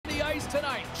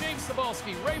tonight. James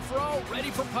Cebulski, Ray Ferrall, ready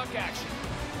for puck action.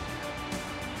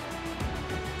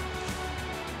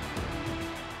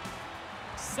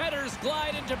 Setters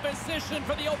glide into position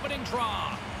for the opening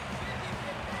draw.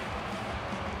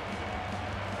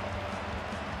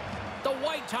 The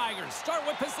White Tigers start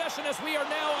with possession as we are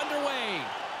now underway.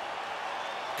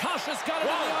 Kasha's got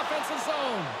it in the offensive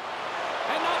zone.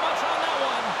 And not much on that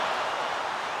one.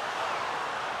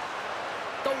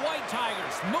 The White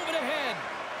Tigers move it ahead.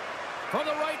 From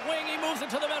the right wing, he moves it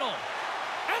to the middle.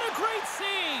 And a great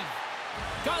save.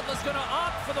 Godless going to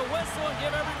opt for the whistle and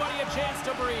give everybody a chance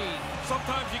to breathe.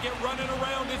 Sometimes you get running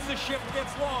around as the shift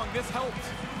gets long. This helps.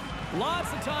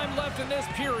 Lots of time left in this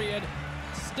period.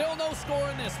 Still no score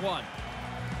in this one.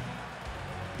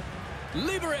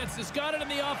 Liberec has got it in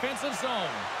the offensive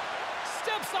zone.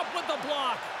 Steps up with the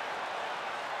block.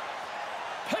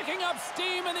 Picking up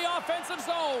steam in the offensive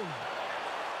zone.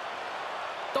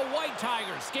 The White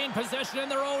Tigers gain possession in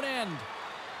their own end.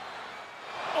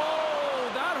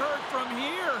 Oh, that hurt from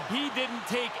here. He didn't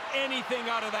take anything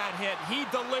out of that hit. He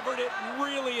delivered it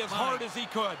really as hard as he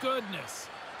could. Goodness.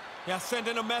 Yeah,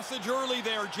 sending a message early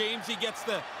there, James. He gets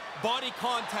the body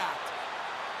contact.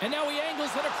 And now he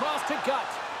angles it across to gut.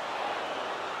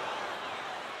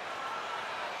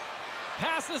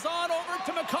 Passes on over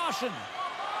to McCoshen.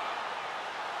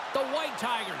 The White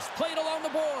Tigers played along the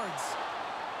boards.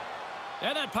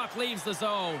 And that puck leaves the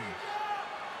zone.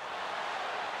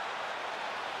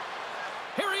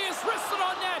 Here he is, wristed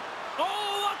on net.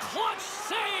 Oh, a clutch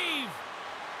save.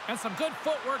 And some good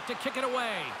footwork to kick it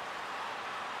away.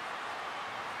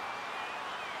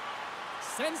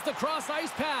 Sends the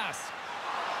cross-ice pass.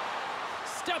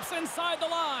 Steps inside the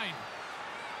line.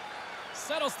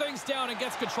 Settles things down and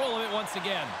gets control of it once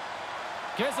again.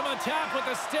 Gives him a tap with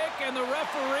the stick, and the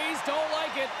referees don't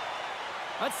like it.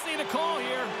 Let's see the call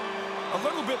here. A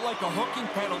little bit like a hooking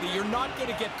penalty. You're not going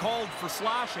to get called for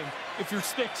slashing if your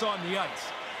stick's on the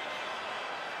ice.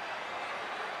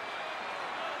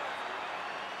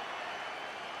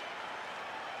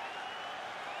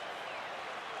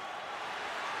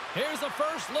 Here's a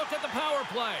first look at the power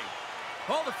play.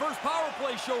 Well, the first power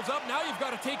play shows up. Now you've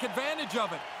got to take advantage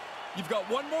of it. You've got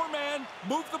one more man,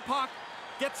 move the puck,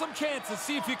 get some chances,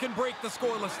 see if you can break the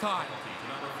scoreless tie.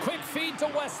 Quick feed to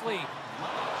Wesley.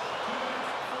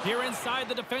 Here inside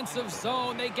the defensive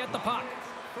zone, they get the puck.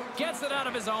 Gets it out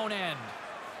of his own end.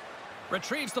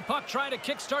 Retrieves the puck, trying to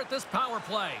kickstart this power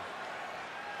play.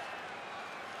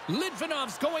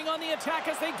 Litvinov's going on the attack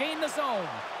as they gain the zone.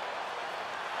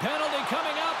 Penalty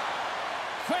coming up.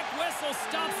 Quick whistle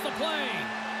stops the play.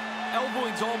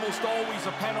 Elbowing's almost always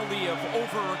a penalty of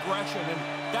over-aggression, and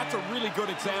that's a really good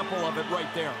example of it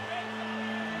right there.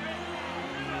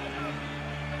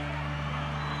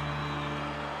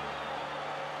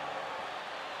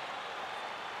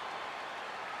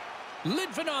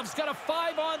 Litvinov's got a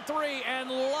 5-on-3 and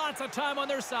lots of time on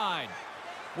their side.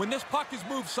 When this puck is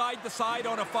moved side to side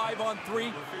on a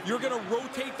 5-on-3, you're going to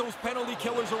rotate those penalty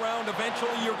killers around.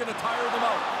 Eventually, you're going to tire them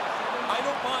out. I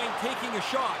don't mind taking a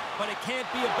shot, but it can't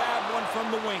be a bad one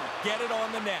from the wing. Get it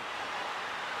on the net.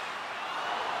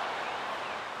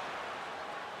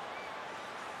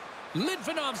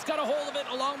 Litvinov's got a hold of it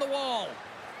along the wall.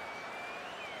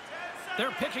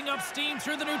 They're picking up steam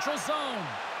through the neutral zone.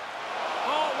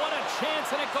 Oh, what a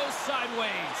chance, and it goes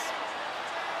sideways.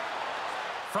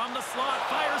 From the slot,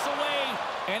 fires away,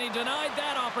 and he denied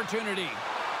that opportunity.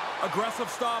 Aggressive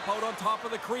stop out on top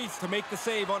of the crease to make the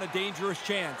save on a dangerous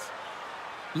chance.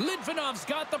 Litvinov's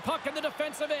got the puck in the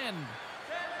defensive end.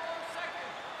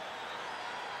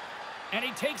 And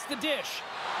he takes the dish.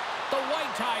 The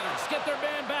White Tigers get their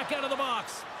man back out of the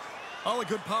box. All a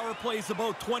good power play is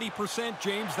about 20%,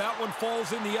 James. That one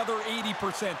falls in the other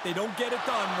 80%. They don't get it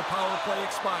done, the power play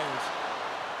expires.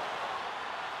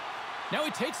 Now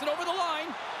he takes it over the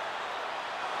line.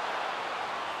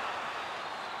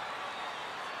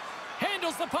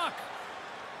 Handles the puck.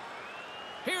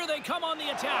 Here they come on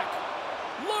the attack.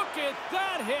 Look at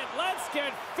that hit. Let's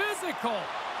get physical.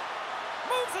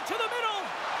 Moves it to the middle.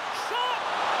 Shot.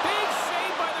 Big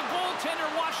save by the goaltender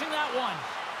watching that one.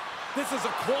 This is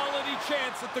a quality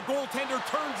chance that the goaltender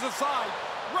turns aside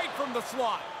right from the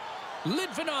slot.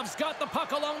 Litvinov's got the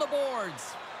puck along the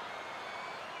boards.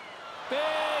 Big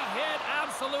hit,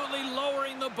 absolutely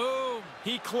lowering the boom.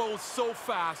 He closed so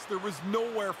fast, there was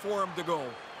nowhere for him to go.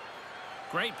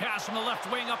 Great pass from the left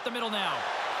wing up the middle now.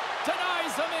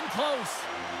 Denies him in close.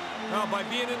 Now, by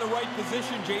being in the right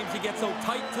position, James, he gets so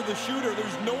tight to the shooter,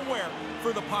 there's nowhere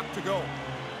for the puck to go.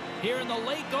 Here in the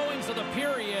late goings of the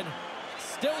period,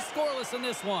 still scoreless in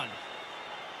this one.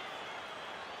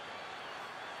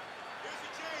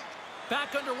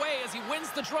 Back underway as he wins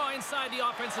the draw inside the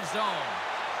offensive zone.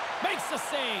 Makes the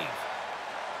save.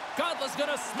 Godla's going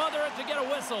to smother it to get a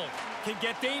whistle. Can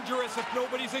get dangerous if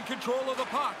nobody's in control of the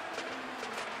puck.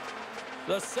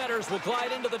 The setters will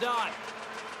glide into the dot.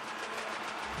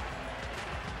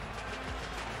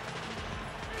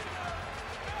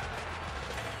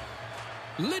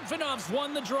 Litvinov's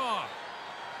won the draw.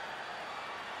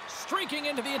 Streaking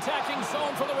into the attacking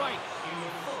zone for the right.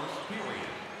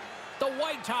 The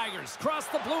White Tigers cross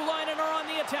the blue line and are on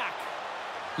the attack.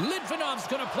 Litvinov's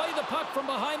going to play the puck from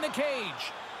behind the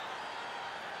cage.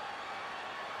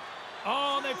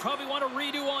 Oh, they probably want a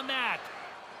redo on that.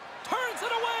 Turns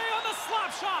it away on the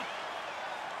slap shot.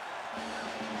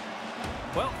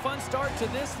 Well, fun start to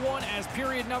this one as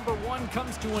period number 1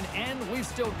 comes to an end. We've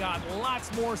still got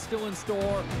lots more still in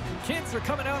store. Kids are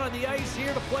coming out on the ice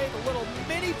here to play the little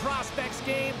mini prospects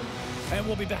game, and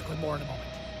we'll be back with more in a moment.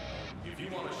 If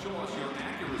you want to show us your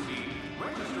accuracy,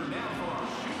 register now for our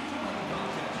shoot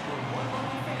contest where one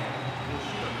lucky fan will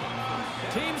shoot a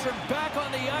puck. Teams are back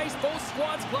on the ice, both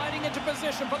squads gliding into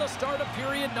position for the start of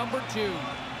period number 2.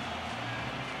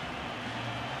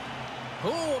 Who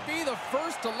will be the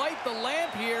first to light the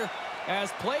lamp here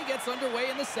as play gets underway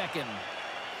in the second?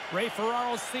 Ray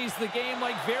Ferraro sees the game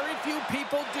like very few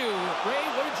people do. Ray,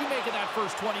 what did you make of that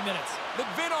first 20 minutes?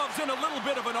 Litvinov's in a little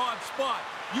bit of an odd spot.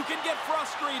 You can get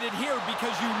frustrated here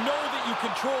because you know that you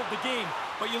controlled the game,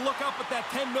 but you look up at that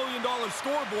 $10 million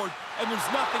scoreboard and there's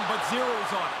nothing but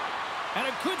zeros on it. And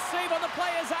a good save on the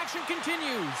play as action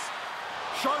continues.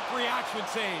 Sharp reaction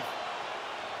save.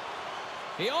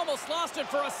 He almost lost it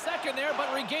for a second there,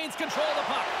 but regains control of the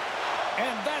puck.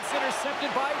 And that's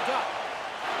intercepted by Gut.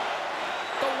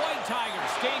 The White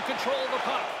Tigers gain control of the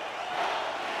puck.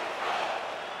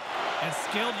 And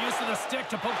skilled use of the stick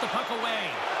to poke the puck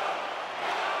away.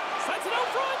 Sends it out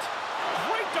front.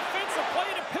 Great defensive play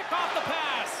to pick off the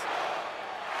pass.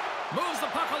 Moves the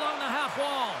puck along the half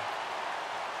wall.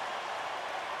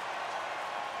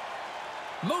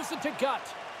 Moves it to Gut.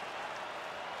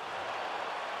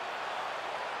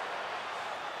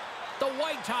 The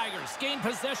White Tigers gain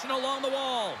possession along the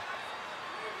wall.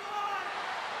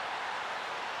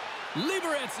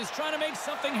 Liberec is trying to make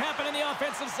something happen in the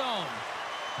offensive zone.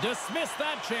 Dismiss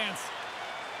that chance.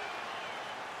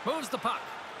 Moves the puck.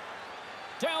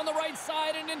 Down the right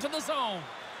side and into the zone.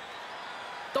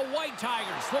 The White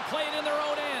Tigers will play it in their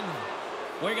own end.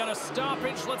 We got a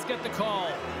stoppage. Let's get the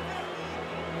call.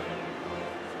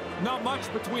 Not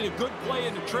much between a good play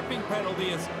and a tripping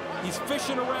penalty as he's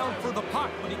fishing around for the puck,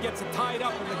 but he gets it tied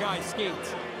up in the guy's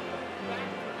skates.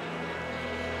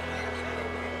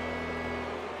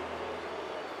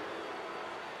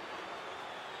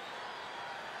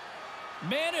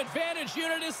 Man advantage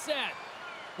unit is set.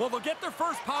 Well, they'll get their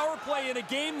first power play in a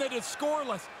game that is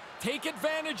scoreless. Take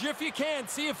advantage if you can.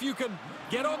 See if you can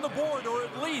get on the board or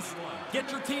at least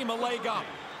get your team a leg up.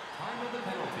 Time of the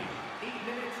penalty, 8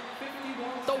 minutes,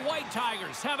 51 The White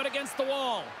Tigers have it against the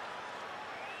wall.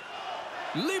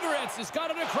 Liberec has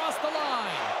got it across the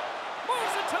line.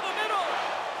 Moves it to the middle.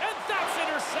 And that's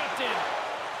intercepted.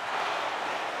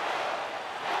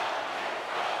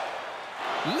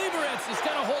 Liberec has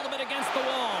got a hold of it against the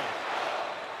wall.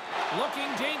 Looking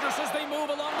dangerous as they move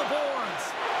along the boards.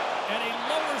 And he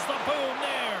lowers the boom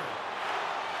there.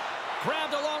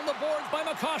 Grabbed along the boards by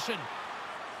McCoshen.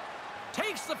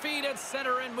 Takes the feed at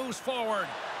center and moves forward.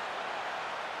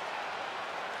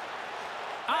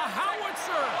 A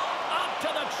howitzer up to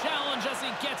the challenge as he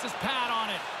gets his pad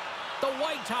on it. The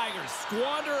White Tigers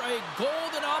squander a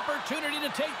golden opportunity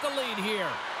to take the lead here.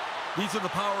 These are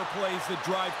the power plays that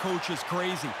drive coaches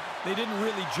crazy. They didn't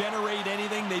really generate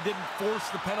anything. They didn't force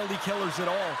the penalty killers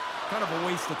at all. Kind of a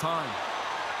waste of time.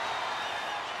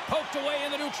 Poked away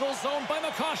in the neutral zone by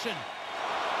McCoshen.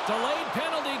 Delayed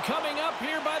penalty coming up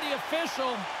here by the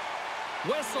official.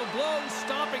 Whistle blown,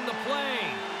 stopping the play.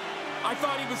 I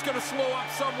thought he was going to slow up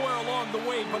somewhere along the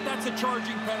way, but that's a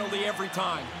charging penalty every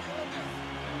time.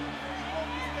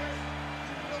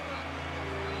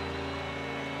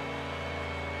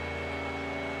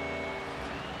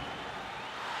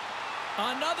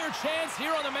 Another chance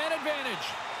here on the man advantage.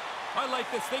 I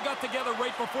like this. They got together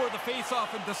right before the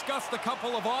face-off and discussed a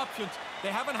couple of options. They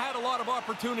haven't had a lot of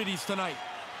opportunities tonight.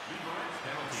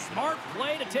 Smart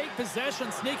play to take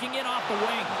possession, sneaking in off the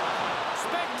wing.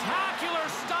 Spectacular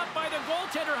stop by the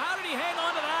goaltender. How did he hang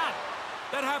on to that?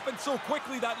 That happened so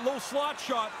quickly, that low slot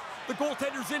shot. The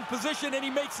goaltender's in position and he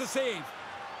makes the save.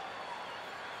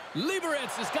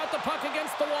 Liberec has got the puck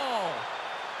against the wall.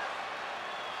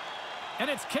 And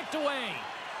it's kicked away.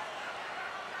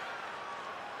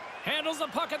 Handles the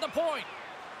puck at the point.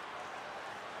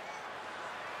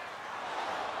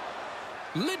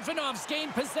 Litvinov's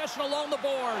gained possession along the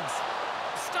boards.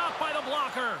 Stopped by the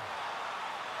blocker.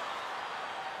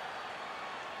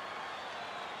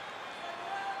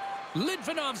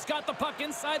 Litvinov's got the puck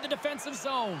inside the defensive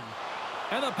zone.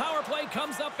 And the power play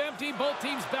comes up empty. Both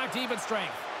teams back to even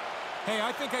strength. Hey,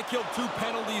 I think I killed 2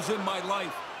 penalties in my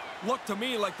life. Looked to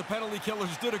me like the penalty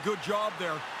killers did a good job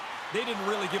there. They didn't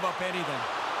really give up anything.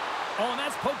 Oh, and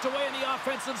that's poked away in the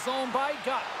offensive zone by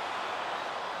Gut.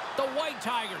 The White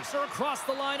Tigers are across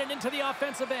the line and into the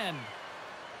offensive end.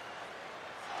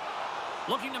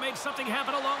 Looking to make something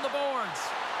happen along the boards.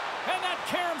 And that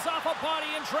caroms off a body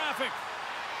in traffic.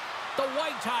 The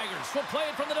White Tigers will play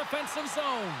it from the defensive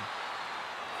zone.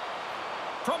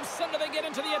 From center, they get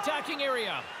into the attacking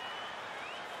area.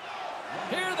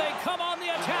 Here they come on the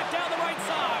attack down the right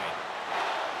side.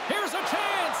 Here's a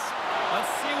chance.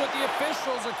 Let's see what the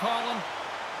officials are calling.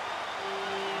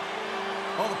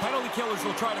 Oh, the penalty killers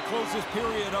will try to close this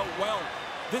period out well.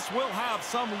 This will have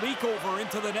some leak over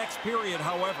into the next period,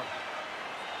 however.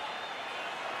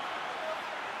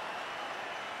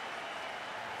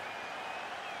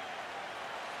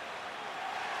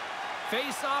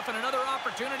 Face off and another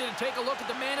opportunity to take a look at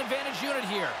the man advantage unit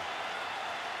here.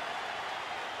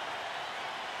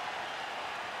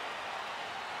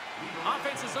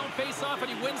 Offensive zone face-off, and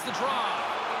he wins the draw.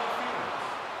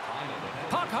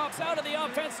 Puck hops out of the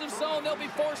offensive zone. They'll be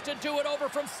forced to do it over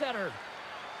from center.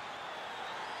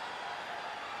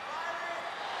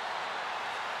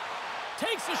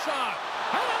 Takes a shot.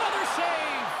 And another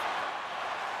save.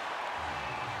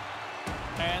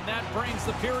 And that brings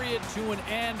the period to an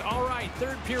end. All right,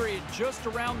 third period just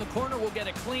around the corner. We'll get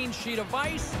a clean sheet of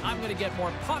ice. I'm going to get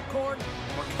more popcorn.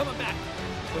 We're coming back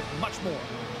with much more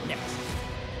next.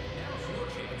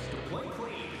 Play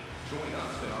clean. Join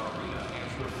us at our arena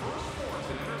as the first sports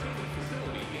and entertainment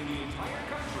facility in the entire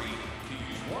country to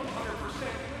use 100%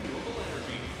 renewable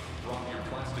energy. Drop your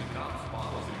plastic cups,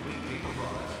 bottles, and clean paper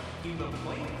products in the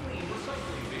Play Clean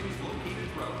recycling bins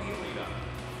located throughout the arena.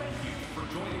 Thank you for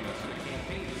joining us in a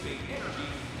campaign to save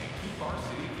energy and keep our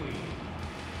city clean.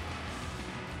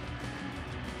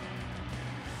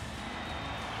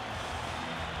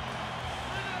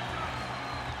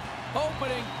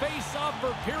 Opening face-off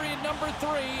for period number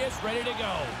 3 is ready to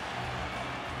go.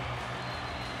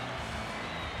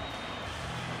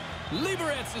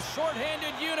 Liberec's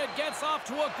short-handed unit gets off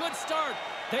to a good start.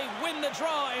 They win the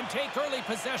draw and take early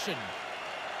possession.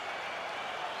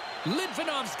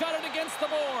 Litvinov's got it against the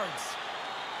boards.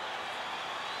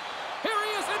 Here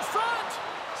he is in front.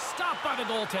 Stopped by the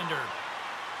goaltender.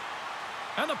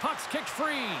 And the puck's kicked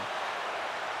free.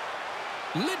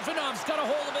 Litvinov's got a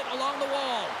hold of it along the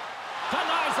wall.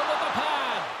 Denies him with the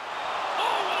pad.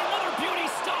 Oh, and another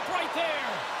beauty stop right there.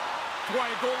 That's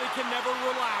why a goalie can never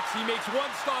relax. He makes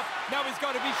one stop, now he's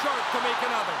got to be sharp to make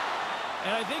another.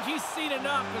 And I think he's seen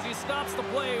enough because he stops the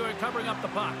play when covering up the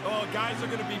puck. Oh, guys are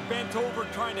going to be bent over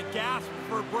trying to gasp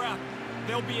for breath.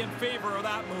 They'll be in favor of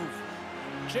that move.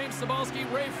 James Cybulski,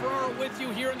 Ray Ferraro with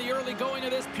you here in the early going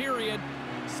of this period.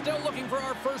 Still looking for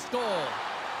our first goal.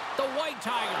 The White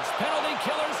Tigers, penalty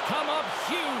killers, come up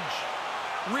huge.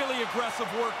 Really aggressive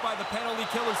work by the penalty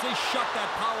killers. They shut that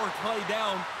power play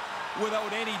down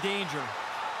without any danger.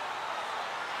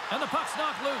 And the puck's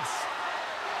knocked loose.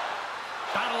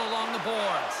 Battle along the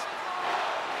boards.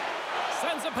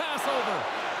 Sends a pass over.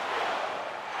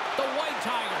 The White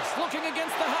Tigers looking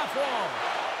against the half wall.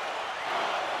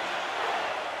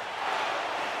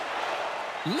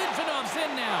 Litvinov's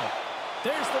in now.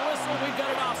 There's the whistle. We've got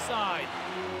it offside.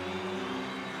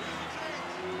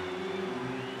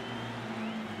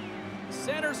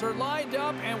 Centers are lined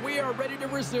up, and we are ready to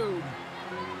resume.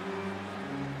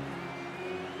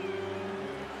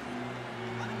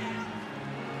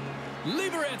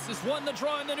 Liberec has won the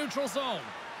draw in the neutral zone.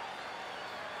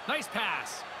 Nice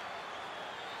pass.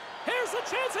 Here's a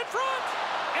chance in front,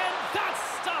 and that's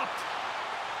stopped.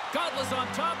 Godless on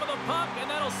top of the puck, and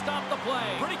that'll stop the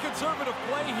play. Pretty conservative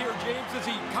play here, James, as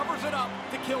he covers it up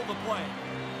to kill the play.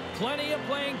 Plenty of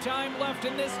playing time left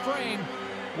in this frame.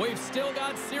 We've still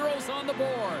got zeros on the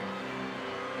board.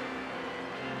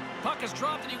 Puck is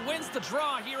dropped, and he wins the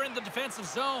draw here in the defensive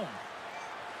zone.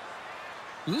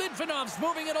 Litvinov's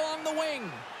moving it along the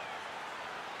wing.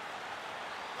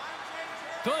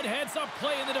 Good heads-up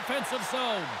play in the defensive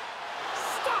zone.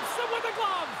 Stops him with a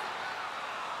glove.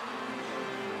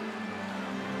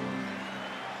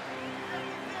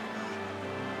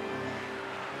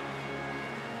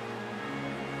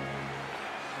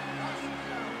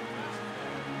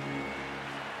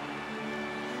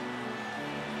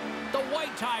 The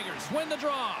White Tigers win the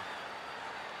draw.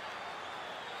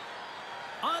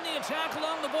 On the attack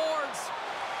along the boards.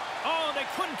 Oh, they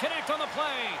couldn't connect on the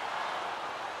play.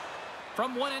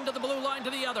 From one end of the blue line to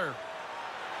the other.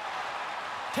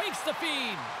 Takes the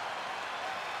feed.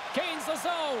 Gains the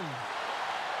zone.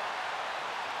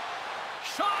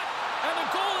 Shot. And the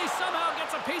goalie somehow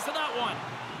gets a piece of that one.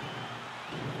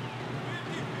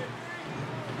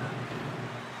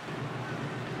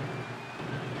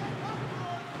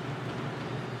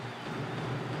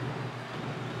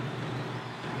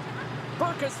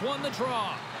 Burkus won the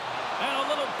draw. And a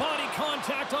little body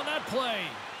contact on that play.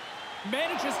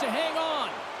 Manages to hang on.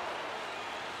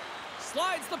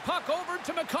 Slides the puck over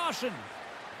to McCoshen.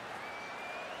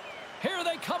 Here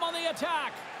they come on the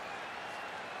attack.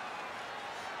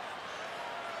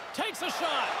 Takes a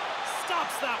shot.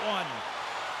 Stops that one.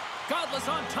 Godless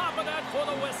on top of that for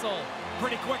the whistle.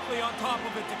 Pretty quickly on top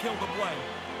of it to kill the play.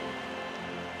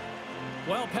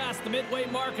 Well past the midway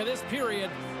mark of this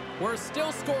period, we're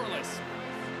still scoreless.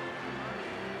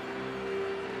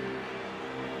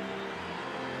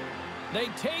 They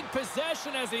take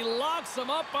possession as he locks them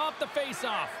up off the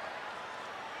faceoff.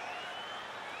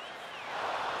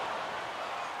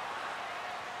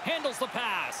 Handles the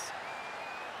pass.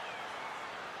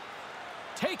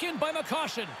 Taken by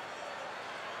McCoshen.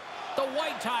 The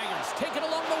White Tigers take it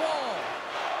along the wall.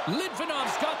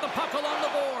 Litvinov's got the puck along the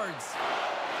boards.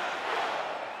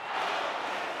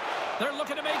 They're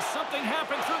looking to make something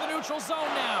happen through the neutral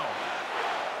zone now.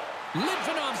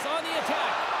 Litvinov's on the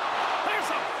attack. There's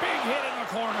a big hit in the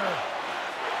corner.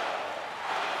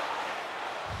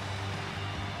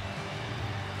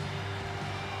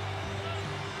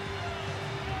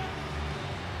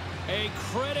 A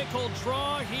critical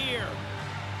draw here.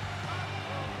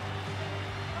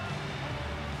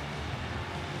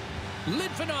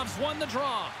 Litvinov's won the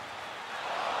draw.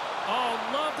 Oh,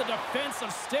 love the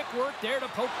defensive stick work there to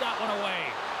poke that one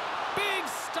away. Big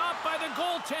stop by the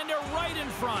goaltender right in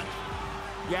front.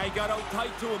 Yeah, he got out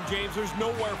tight to him, James. There's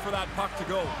nowhere for that puck to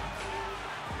go.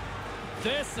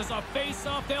 This is a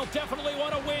face-off they'll definitely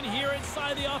want to win here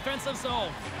inside the offensive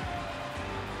zone.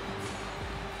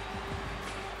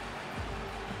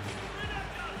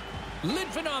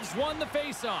 Litvinov's won the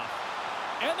face-off.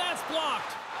 And that's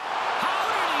blocked. How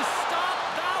did he stop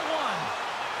that one?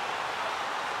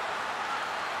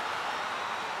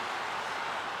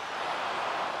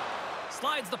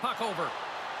 Slides the puck over.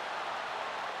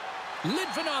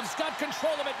 Litvinov's got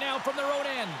control of it now from their own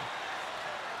end.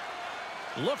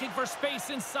 Looking for space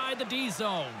inside the D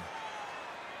zone.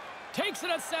 Takes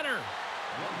it at center.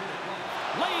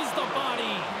 Lays the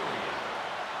body.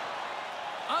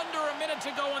 Under a minute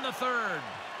to go in the third.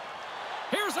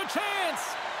 Here's a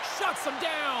chance. Shuts him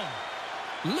down.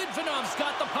 Litvinov's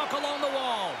got the puck along the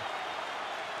wall.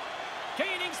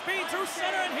 Gaining speed through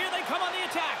center, and here they come on the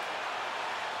attack.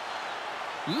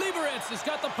 Liberec has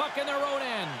got the puck in their own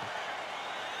end.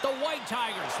 The White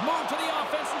Tigers move to the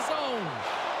offensive zone.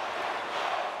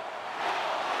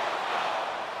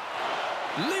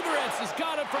 Liberec has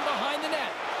got it from behind the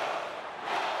net.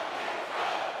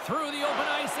 Through the open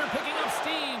ice, they're picking up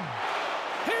steam.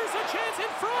 Here's a chance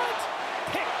in front.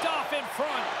 Picked off in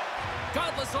front.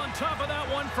 Godless on top of that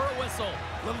one for a whistle.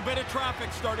 A little bit of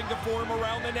traffic starting to form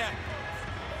around the net.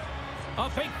 A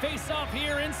big face-off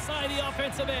here inside the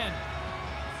offensive end.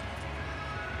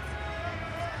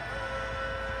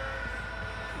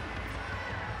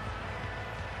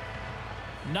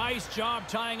 Nice job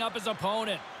tying up his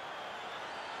opponent.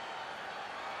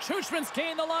 Schuchman's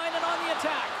gained the line and on the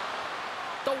attack.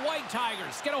 The White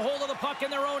Tigers get a hold of the puck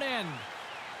in their own end.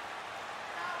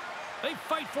 They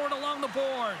fight for it along the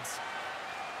boards.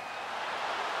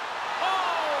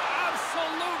 Oh,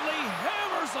 absolutely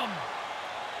hammers them.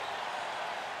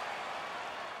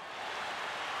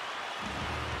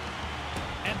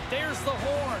 And there's the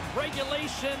horn.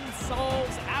 Regulation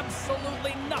solves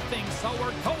absolutely nothing, so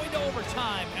we're going to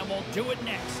overtime, and we'll do it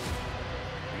next.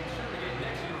 Be sure to get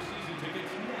next year's season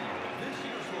tickets now at this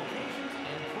year's locations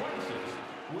and prices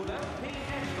without paying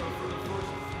extra for the first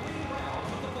 3 rounds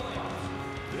of the playoffs.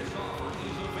 This offer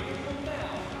is available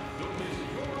now. Don't miss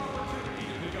your opportunity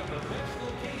to pick up the best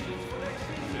locations for next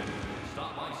season.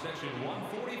 Stop by section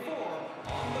 144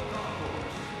 on the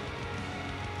concourse.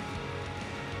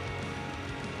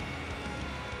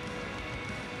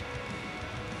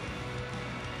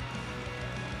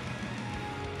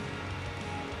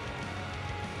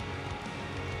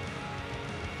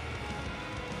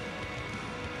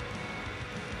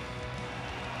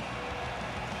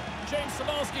 James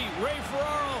Cybulski, Ray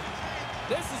Ferraro.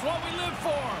 This is what we live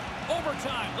for.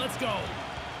 Overtime, let's go.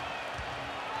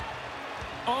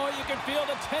 Oh, you can feel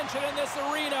the tension in this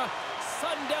arena.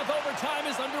 Sudden death overtime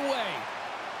is underway.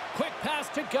 Quick pass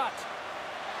to Gut.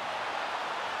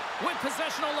 with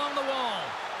possession along the wall.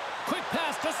 Quick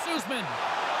pass to Suzman.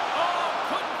 Oh,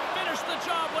 couldn't finish the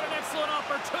job. What an excellent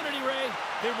opportunity, Ray.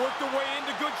 They worked their way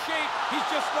into good shape. He's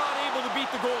just not able to beat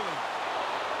the goalie.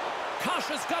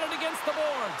 Kasha's got it against the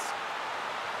boards.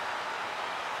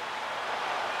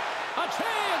 A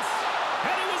chance!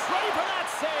 And he was ready for that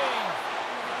save.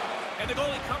 And the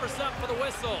goalie covers up for the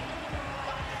whistle.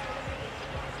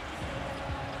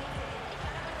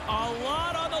 A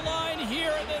lot on the line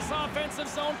here in this offensive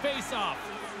zone faceoff.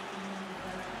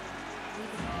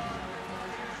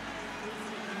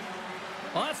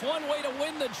 Well, that's one way to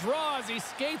win the draw as he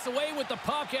skates away with the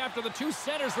puck after the two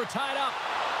centers were tied up.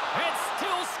 And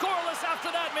still scoreless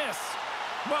after that miss.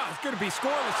 Well, it's going to be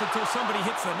scoreless until somebody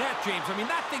hits the net, James. I mean,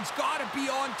 that thing's got to be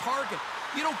on target.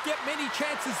 You don't get many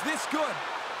chances this good.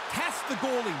 Test the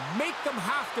goalie. Make them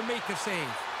have to make a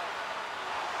save.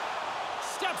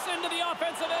 Steps into the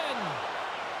offensive end.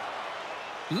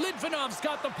 Litvinov's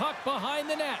got the puck behind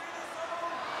the net.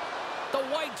 The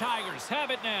White Tigers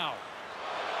have it now.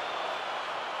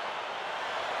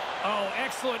 Oh,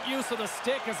 excellent use of the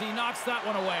stick as he knocks that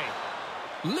one away.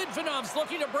 Litvinov's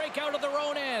looking to break out of their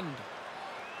own end.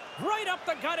 Right up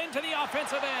the gut into the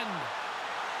offensive end.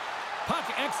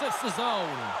 Puck exits the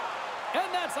zone.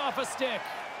 And that's off a stick.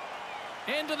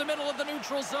 Into the middle of the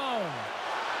neutral zone.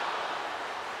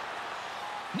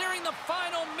 Nearing the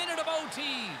final minute of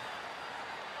OT.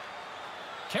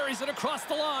 Carries it across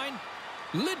the line.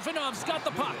 Litvinov's got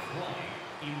the puck.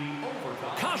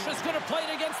 Kasha's going to play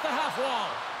it against the half wall.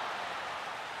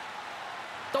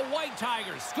 The White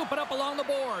Tigers scoop it up along the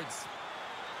boards.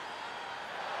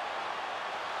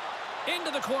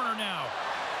 Into the corner now.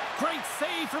 Great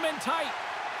save from in tight.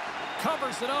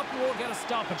 Covers it up and we'll get a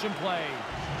stoppage in play.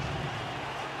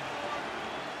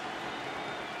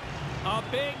 A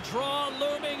big draw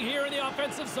looming here in the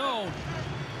offensive zone.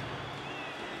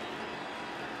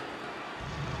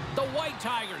 The White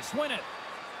Tigers win it.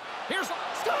 Here's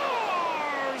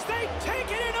scores! They take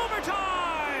it in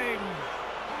overtime!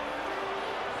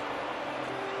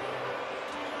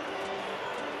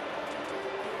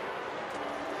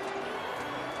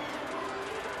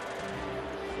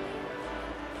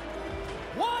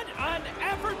 What an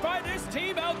effort by this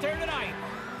team out there tonight.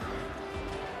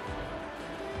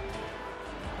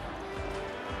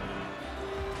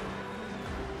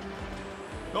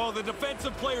 Oh, the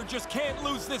defensive player just can't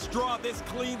lose this draw this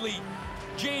cleanly.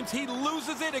 James, he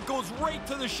loses it. It goes right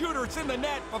to the shooter. It's in the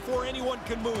net before anyone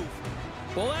can move.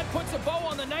 Well, that puts a bow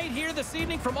on the night here this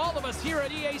evening. From all of us here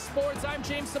at EA Sports, I'm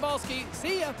James Cybulski.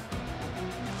 See ya.